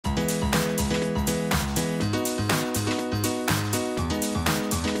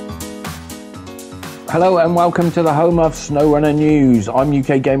Hello and welcome to the home of Snowrunner News. I'm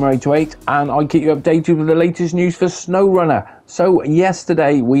UK Gamer 828 and I keep you updated with the latest news for Snowrunner. So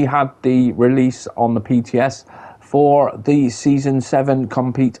yesterday we had the release on the PTS for the Season 7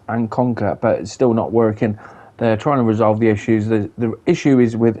 Compete and Conquer, but it's still not working. They're trying to resolve the issues. The issue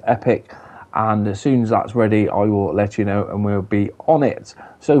is with Epic, and as soon as that's ready I will let you know and we'll be on it.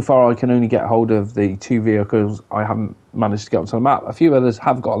 So far I can only get hold of the 2 vehicles. I haven't managed to get onto the map. A few others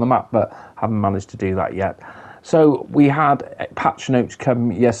have got on the map but haven't managed to do that yet. So we had patch notes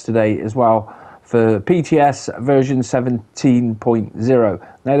come yesterday as well for PTS version 17.0.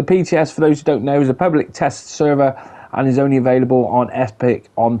 Now the PTS, for those who don't know, is a public test server and is only available on Epic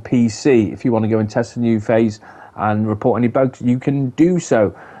on PC. If you want to go and test a new phase and report any bugs, you can do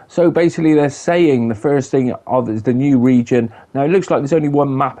so. So basically they're saying the first thing of is the new region. Now it looks like there's only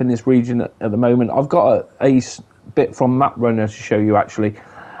one map in this region at the moment. I've got a bit from Maprunner to show you actually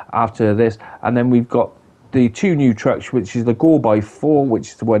after this. And then we've got the 2 new trucks, which is the Gore-by-4, which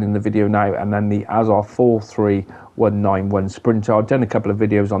is the one in the video now, and then the Azov 43191 Sprinter. I've done a couple of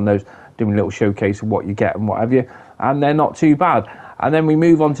videos on those, doing a little showcase of what you get and what have you. And they're not too bad. And then we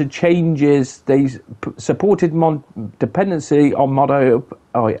move on to changes. They supported mod dependency on mod.io.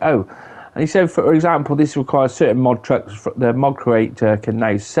 And he said, for example, this requires certain mod trucks. The mod creator can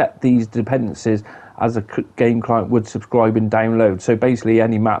now set these dependencies as a game client would subscribe and download. So basically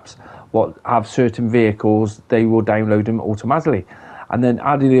any maps what have certain vehicles, they will download them automatically. And then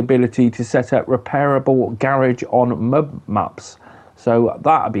added the ability to set up repairable garage on mud maps. So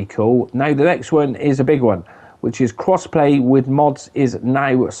that'd be cool. Now the next one is a big one, which is crossplay with mods is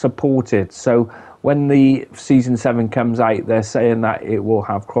now supported. So when the Season 7 comes out, they're saying that it will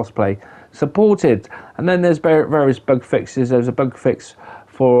have crossplay supported. And then there's various bug fixes. There's a bug fix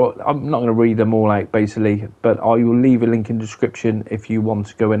for, I'm not going to read them all out basically, but I will leave a link in the description if you want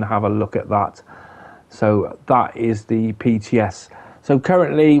to go and have a look at that. So that is the PTS. So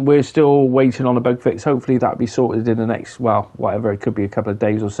currently we're still waiting on a bug fix. Hopefully that'll be sorted in the next, well, whatever, it could be a couple of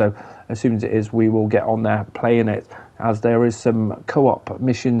days or so. As soon as it is, we will get on there playing it, as there is some co-op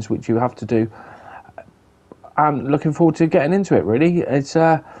missions which you have to do. And looking forward to getting into it, really. It's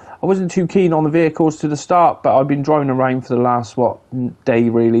I wasn't too keen on the vehicles to the start, but I've been driving around for the last, day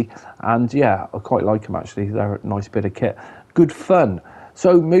really. And yeah, I quite like them actually. They're a nice bit of kit. Good fun.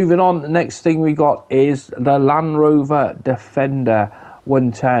 So moving on, the next thing we got is the Land Rover Defender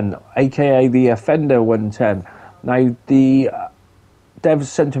 110, aka the Offender 110. Now the devs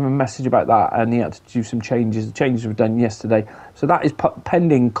sent him a message about that and he had to do some changes. The changes were done yesterday. So that is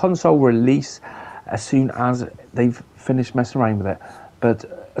pending console release as soon as they've finished messing around with it. But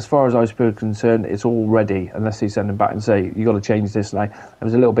as far as I was concerned, it's all ready, unless they send him back and say, you got to change this now. There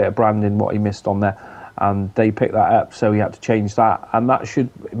was a little bit of branding, what he missed on there. And they picked that up, so he had to change that, and that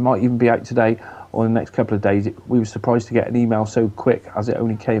it might even be out today or in the next couple of days. We were surprised to get an email so quick, as it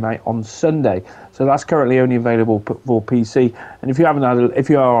only came out on Sunday. So that's currently only available for PC. And if you haven't if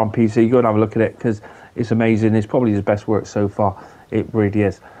you are on PC, go and have a look at it, because it's amazing. It's probably his best work so far. It really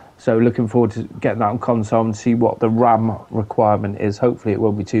is. So looking forward to getting that on console and see what the RAM requirement is. Hopefully it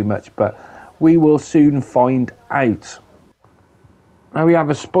won't be too much, but we will soon find out. Now we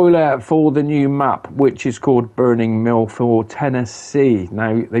have a spoiler for the new map, which is called Burning Mill for Tennessee.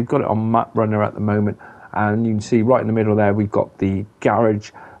 Now they've got it on Maprunner at the moment, and you can see right in the middle there we've got the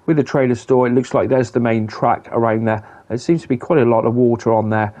garage with the trailer store. It looks like there's the main track around there. There seems to be quite a lot of water on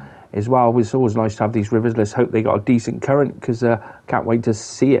there as well. It's always nice to have these rivers. Let's hope they got a decent current, because can't wait to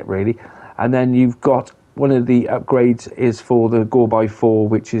see it really. And then you've got one of the upgrades is for the Gore-by-4,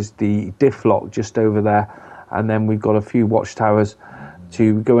 which is the diff lock just over there. And then we've got a few watchtowers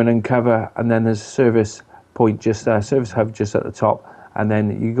to go and uncover, and then there's a service point just there, service hub just at the top, and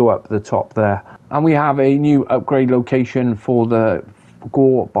then you go up the top there. And we have a new upgrade location for the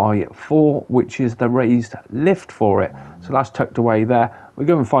Gore-by-4, which is the raised lift for it. So that's tucked away there. We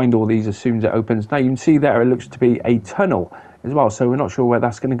go and find all these as soon as it opens. Now you can see there it looks to be a tunnel as well, so we're not sure where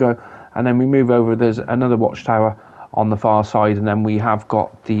that's going to go. And then we move over, there's another watchtower on the far side, and then we have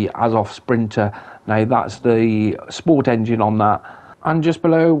got the Azov Sprinter. Now that's the sport engine on that. And just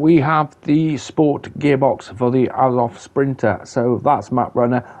below we have the sport gearbox for the Azov Sprinter. So that's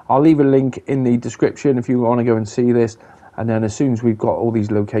Maprunner. I'll leave a link in the description if you want to go and see this. And then as soon as we've got all these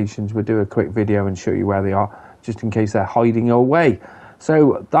locations, we'll do a quick video and show you where they are, just in case they're hiding away.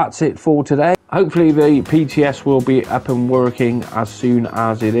 So that's it for today. Hopefully the PTS will be up and working as soon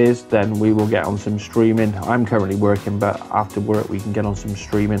as it is. Then we will get on some streaming. I'm currently working, but after work we can get on some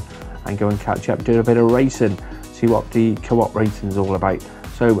streaming and go and catch up, do a bit of racing, see what the co-op racing is all about.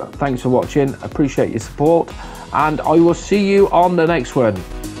 So thanks for watching, appreciate your support, and I will see you on the next one.